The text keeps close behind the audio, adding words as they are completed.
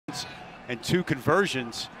and 2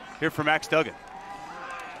 conversions here for Max Duggan.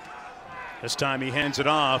 This time he hands it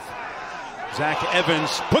off. Zach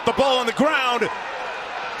Evans put the ball on the ground.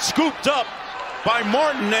 Scooped up by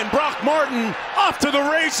Martin, and Brock Martin off to the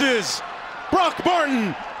races. Brock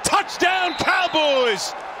Martin, touchdown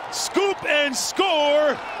Cowboys! Scoop and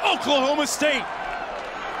score, Oklahoma State.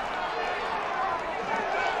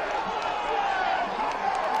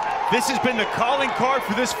 This has been the calling card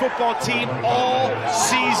for this football team all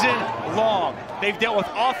season long. They've dealt with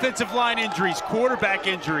offensive line injuries, quarterback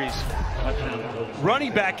injuries,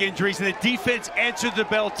 running back injuries, and the defense answered the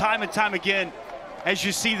bell time and time again. As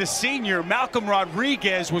you see, the senior, Malcolm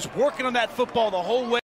Rodriguez, was working on that football the whole way.